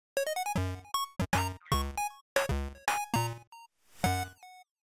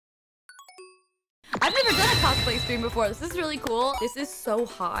never done a cosplay stream before. This is really cool. This is so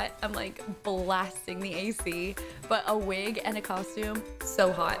hot. I'm like blasting the AC, but a wig and a costume,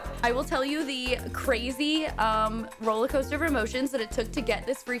 so hot. I will tell you the crazy roller coaster of emotions that it took to get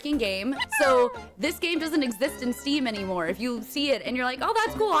this freaking game. So this game doesn't exist in Steam anymore. If you see it and you're like, oh,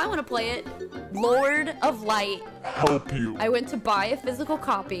 that's cool, I want to play it. Lord of Light. Help you. I went to buy a physical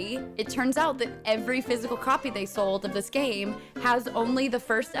copy. It turns out that every physical copy they sold of this game has only the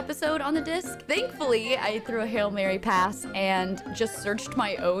first episode on the disc. Thankfully, I threw a Hail Mary pass and just searched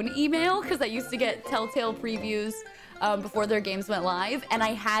my own email because I used to get Telltale previews before their games went live, and I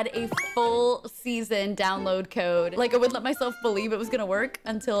had a full season download code. Like, I wouldn't let myself believe it was gonna work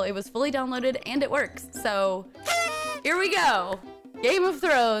until it was fully downloaded, and it works. So here we go. Game of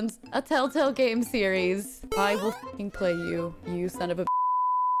Thrones, a Telltale game series. I will fucking play you, you son of a.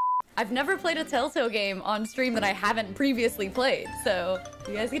 I've never played a Telltale game on stream that I haven't previously played, so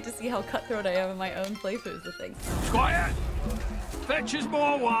you guys get to see how cutthroat I am in my own playthroughs of things. Quiet! Fetch us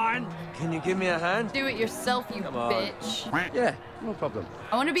more wine. Can you give me a hand? Do it yourself, you bitch. Yeah, no problem.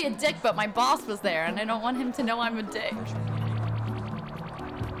 I want to be a dick, but my boss was there, and I don't want him to know I'm a dick.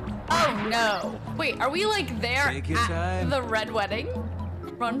 Oh no. Wait, are we like there at the Red Wedding?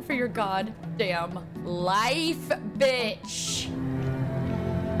 Run for your goddamn life, bitch.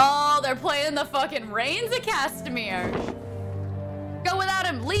 Oh, they're playing the fucking Reigns of Castamere. Go without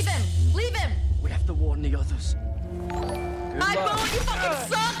him. Leave him. Leave him. We have to warn the others. iPhone, you fucking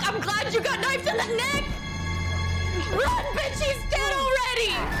suck. I'm glad you got knifed in the neck. Run, bitch. He's dead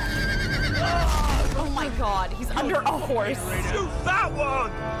already. Oh my god. He's under a horse. Shoot that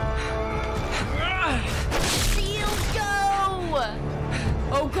one! Shield, go.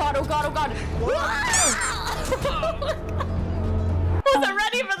 Oh god, oh god, oh god. Wasn't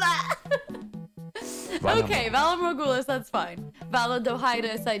ready for that. Okay, Valar Morghulis, that's fine. Valar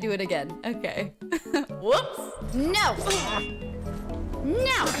Dohaeris, I do it again. Okay. Whoops. No.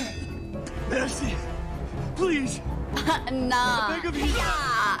 No. Mercy. Please. Nah. I beg of you.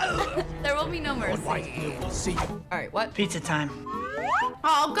 Yeah. There will be no mercy. We'll see. Alright, what? Pizza time.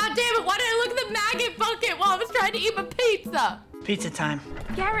 Oh, god damn it. Why did I look at the maggot bucket while I was trying to eat my pizza? Pizza time.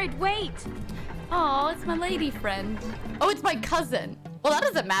 Garrett, wait. Oh, it's my lady friend. Oh, it's my cousin. Well, that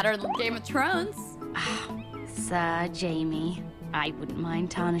doesn't matter in Game of Thrones. Sir Jamie, I wouldn't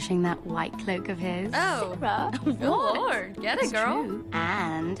mind tarnishing that white cloak of his. Oh, Sarah. oh Lord. Get it, It's girl. true.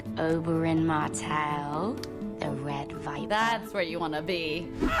 And Oberyn Martell, the Red Viper. That's where you want to be.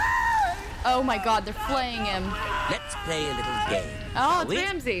 Oh my god, they're flaying him. Let's play a little game. Oh, shall it's we?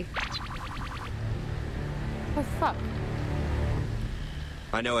 Ramsay. Oh, fuck.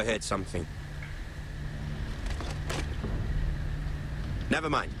 I know I heard something. Never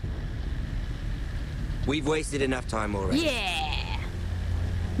mind. We've wasted enough time already. Yeah.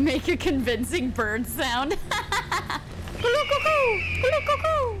 Make a convincing bird sound.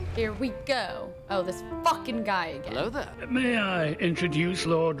 Here we go. Oh, this fucking guy again. Hello there. May I introduce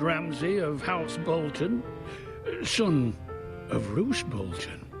Lord Ramsay of House Bolton, son of Roose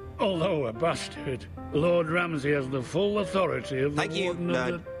Bolton. Although a bastard, Lord Ramsay has the full authority of the Thank you. Warden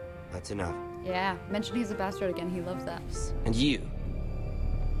No, of the... that's enough. Yeah, mention he's a bastard again. He loves that. And you?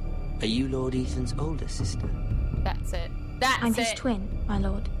 Are you Lord Ethan's older sister? That's it. That's I'm it. his twin, my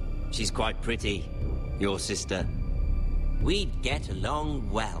lord. She's quite pretty, your sister. We'd get along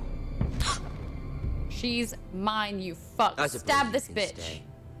well. She's mine, you fuck. I suppose Stab you this can bitch. stay.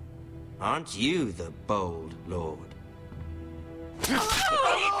 Aren't you the bold lord?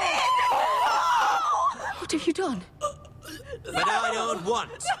 What have you done? But I don't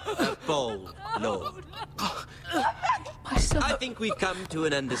want a bold lord. My son. I think we've come to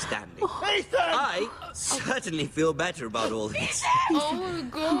an understanding. I certainly feel better about all this. Oh my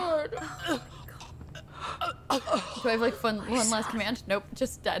god. Do I have like one last command? Nope,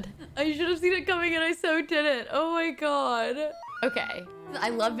 just dead. I should have seen it coming and I so didn't. Oh my god. Okay. I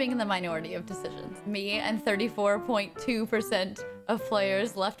love being in the minority of decisions. Me and 34.2% of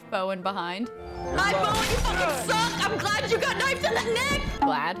players left Bowen behind. My Bowen, you fucking suck! I'm glad you got knifed in the neck!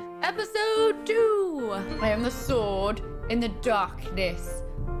 Glad. Episode 2. I am the sword in the darkness.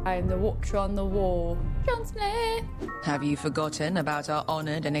 I am the watcher on the wall. Jon Snow. Have you forgotten about our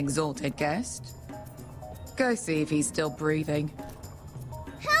honored and exalted guest? Go see if he's still breathing.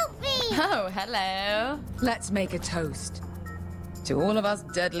 Help me! Oh, hello. Let's make a toast. To all of us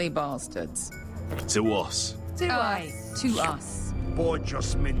deadly bastards. To us. To us. To us.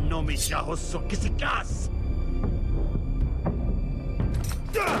 Bojos me nomi shahoso kisikas!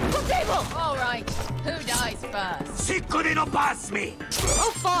 Table! All right. Who dies first? Sikuri no pass me!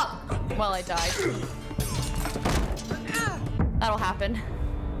 Oh, fuck! Well, I died. That'll happen.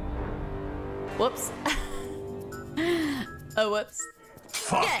 Whoops. Oh, whoops.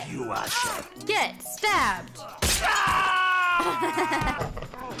 Fuck you, Asher. Get stabbed.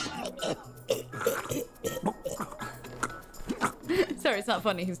 Sorry, it's not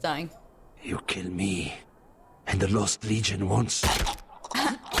funny. He's dying. You kill me, and the Lost Legion once.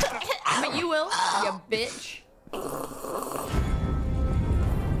 But you will, you bitch.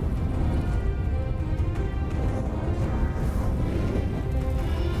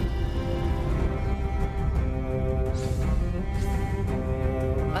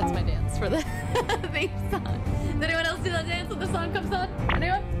 That's my dance for the theme song. Does anyone else do that dance when the song comes on?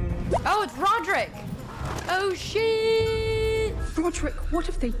 Anyone? Oh, it's Roderick. Oh, shit. Roderick, what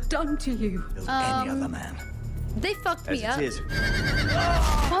have they done to you? Any other man. They fucked me up.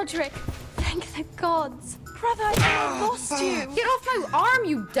 Roderick, thank the gods. Brother, I lost you. Get off my arm,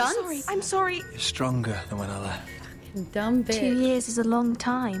 you dunce. I'm sorry. You're stronger than when I left. Dumb bitch. 2 years is a long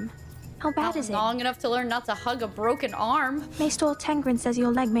time. How bad is it? Long enough to learn not to hug a broken arm. Maester Tengrin says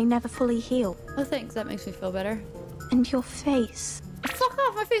your leg may never fully heal. Oh, thanks. That makes me feel better. And your face. Fuck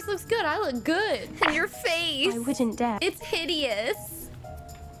off. My face looks good. I look good. And your face. I wouldn't dare. It's hideous.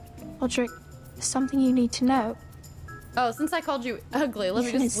 Roderick, there's something you need to know. Oh, since I called you ugly, let me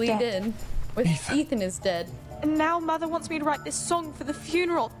Ethan just is lead dead. in. Ethan is dead. And now Mother wants me to write this song for the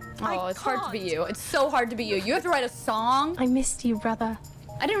funeral. Oh, it's hard to be you. It's so hard to be you. You have to write a song. I missed you, brother.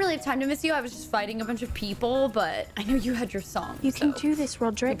 I didn't really have time to miss you. I was just fighting a bunch of people, but I knew you had your song. You can do this, We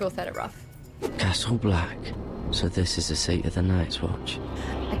Roderick. both had it rough. Castle Black. So this is the seat of the Night's Watch.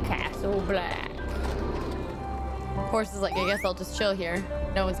 A Castle Black. Horse is like, I guess I'll just chill here.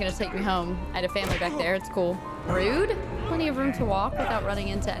 No one's gonna take me home. I had a family back there. It's cool. Rude. Plenty of room to walk without running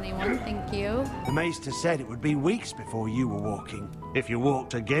into anyone. Thank you. The Maester said it would be weeks before you were walking, if you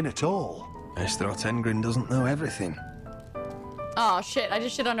walked again at all. Maester Tengrin doesn't know everything. Oh shit! I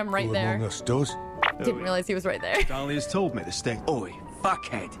just shit on him right there. Among us does. Didn't realize he was right there. Dahlia's told me to stay. Oi,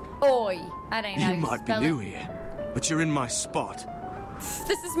 fuckhead. Oi! That ain't how You might be spell new it. here, but you're in my spot.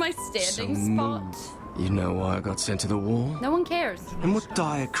 This is my standing spot. You know why I got sent to the war? No one cares. And what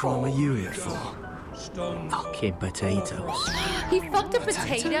diachrome are you here for? Fucking potatoes. He fucked a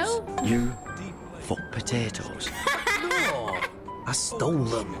potato? You fuck potatoes. No, I stole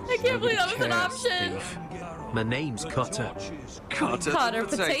them. I can't believe that was an option. My name's Cutter. Cotter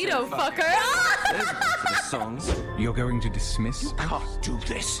potato fucker. For the songs. You're going to dismiss? Can't do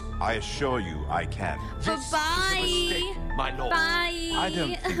this. I assure you I can. Bye-bye. My lord. Bye. I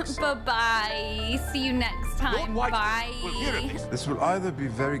don't think so. Bye-bye. See you next time. Lord White Bye. will hear of this. This will either be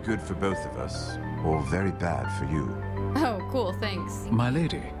very good for both of us, or very bad for you. Oh, cool. Thanks. My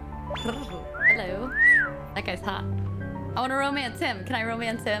lady. Hello. That guy's hot. I want to romance him. Can I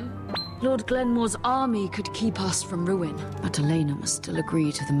romance him? Lord Glenmore's army could keep us from ruin, but Elena must still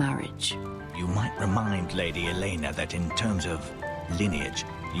agree to the marriage. You might remind Lady Elena that in terms of lineage,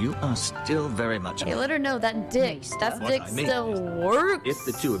 you are still very much... Hey, let her know that dick. That What dick I mean still is, works. If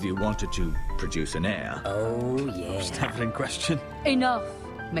the two of you wanted to produce an heir... Oh, yeah. Just never in question. Enough,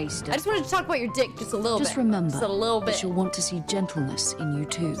 Maester. I just wanted to talk about your dick just a little Just bit. remember Just a little bit. that you'll want to see gentleness in you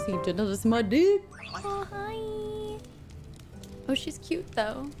too. See gentleness in my dick. Oh, hi. Oh, she's cute,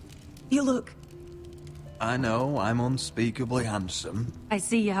 though. You look. I know, I'm unspeakably handsome. I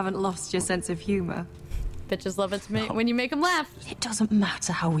see you haven't lost your sense of humor. Bitches love it when you make them laugh. It doesn't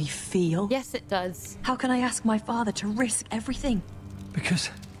matter how we feel. Yes, it does. How can I ask my father to risk everything? Because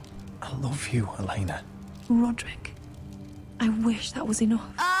I love you, Elena. Roderick, I wish that was enough.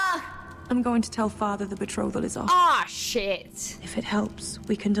 Ah! I'm going to tell father the betrothal is off. Ah, shit. If it helps,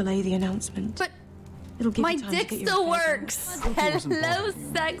 we can delay the announcement. But it'll give my you time dick to get still your affairs works. wasn't Hello,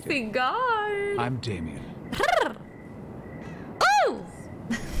 bothering. sexy guard. I'm Damien. Ooh!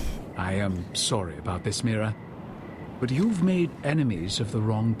 I am sorry about this, Mira. But you've made enemies of the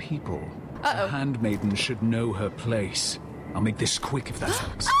wrong people. Uh-oh. The handmaiden should know her place. I'll make this quick if that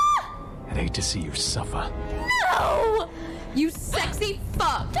helps. I'd hate to see you suffer. No! You sexy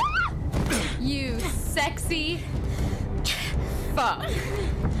fuck. You sexy fuck.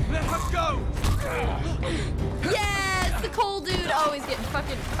 Let us go! Yes! The cold dude. Oh, he's getting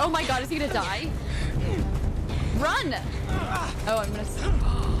fucking... Oh my god, is he gonna die? Run! Oh, I'm gonna...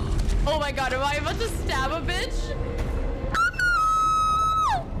 Oh my god, am I about to stab a bitch? Oh,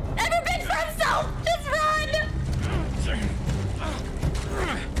 no! Every bitch for himself! Just run!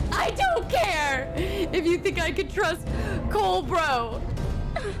 I don't care if you think I could trust Cole, bro.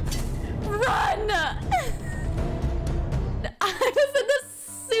 Run! I was in the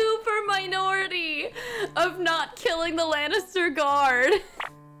super minority of not killing the Lannister guard.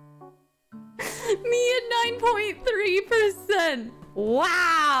 Me at 9.3%.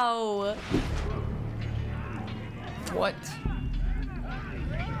 Wow. What?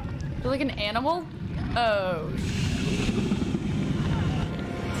 You're like an animal? Oh,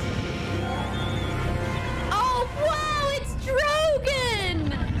 oh, wow, it's Drogon!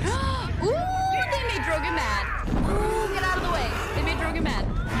 Ooh, they made Drogon mad. Ooh, get out of the way. They made Drogon mad.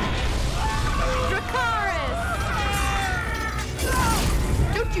 Dracarys!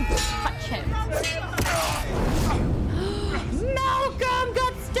 Don't you touch him. Malcolm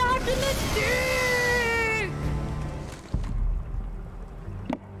got stabbed in the dick!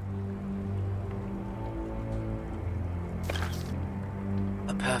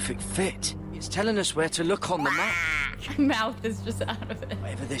 A perfect fit. It's telling us where to look on the map. Mouth is just out of it.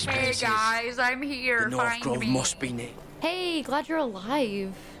 Whatever this Hey place guys, I'm here. the North Find Grove me. must be near. Hey, glad you're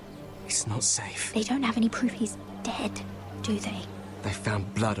alive. It's not safe. They don't have any proof he's dead, do they? They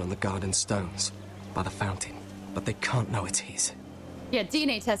found blood on the garden stones by the fountain, but they can't know it's his. Yeah,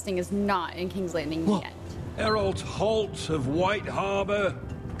 DNA testing is not in King's Landing yet. Harold Holt of White Harbour,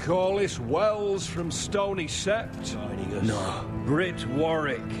 Corliss Wells from Stony Sept, No. Britt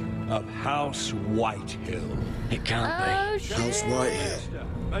Warwick of House Whitehill. It can't Oh, shit. House Whitehill.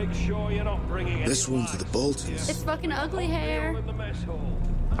 Make sure you're not bringing This any one's for the Boltons. It's fucking ugly hair. in the mess hall.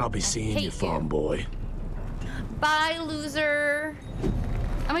 I'll be seeing hate you, farm boy. Bye, loser.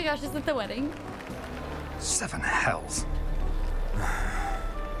 Oh my gosh, is it the wedding? 7 hells.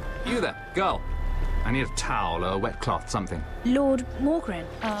 You there, girl. I need a towel or a wet cloth, something. Lord Morgren.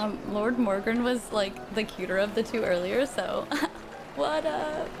 Lord Morgan was like the cuter of the two earlier, so what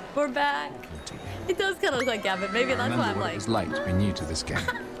up? We're back. It does kind of look like Gavin. Maybe that's why I'm what like. it was like to be new to this game.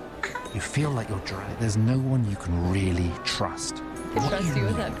 You feel like you're dry. There's no one you can really trust. Could trust you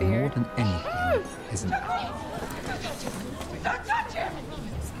with that More beard. than anything, isn't it? Don't touch him!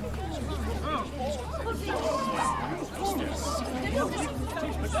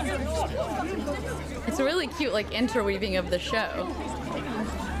 It's a really cute, like, interweaving of the show.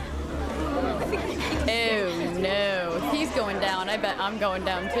 Oh no, if he's going down, I bet I'm going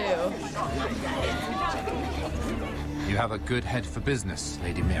down too. You have a good head for business,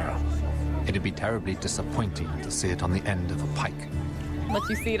 Lady Mira. It'd be terribly disappointing to see it on the end of a pike. Let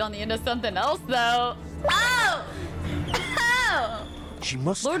you see it on the end of something else, though. Oh! Oh! She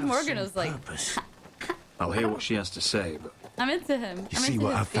must Lord have Morgan some was like, purpose. I'll hear what she has to say, but I'm into him. You I'm see into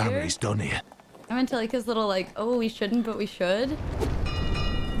what his our beard. family's done here. I'm into like his little like, oh, we shouldn't, but we should.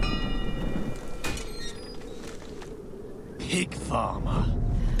 Pig farmer.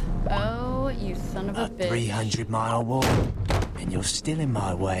 Oh, you son of a bitch. 300-mile walk, and you're still in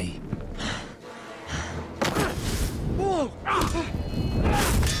my way.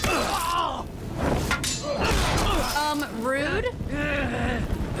 Rude?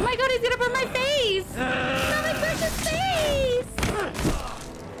 Oh my god, he's gonna burn my face! Not my precious face!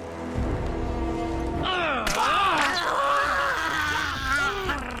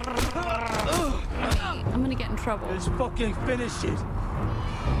 I'm gonna get in trouble. Let's fucking finish it.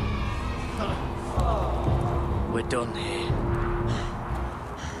 We're done here.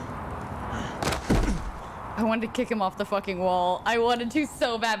 I wanted to kick him off the fucking wall. I wanted to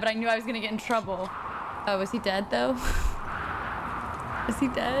so bad, but I knew I was gonna get in trouble. Oh, was he dead though? Is he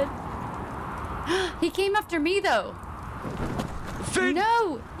dead? He came after me though. Finn!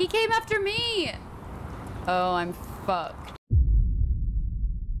 No, he came after me. Oh, I'm fucked.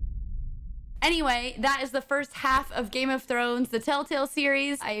 Anyway, that is the first half of Game of Thrones, the Telltale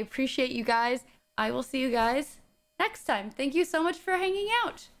series. I appreciate you guys. I will see you guys next time. Thank you so much for hanging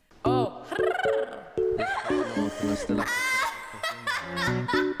out. Oh. I did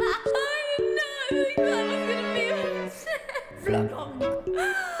not think that was gonna be a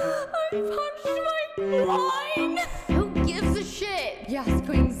I punched my blind.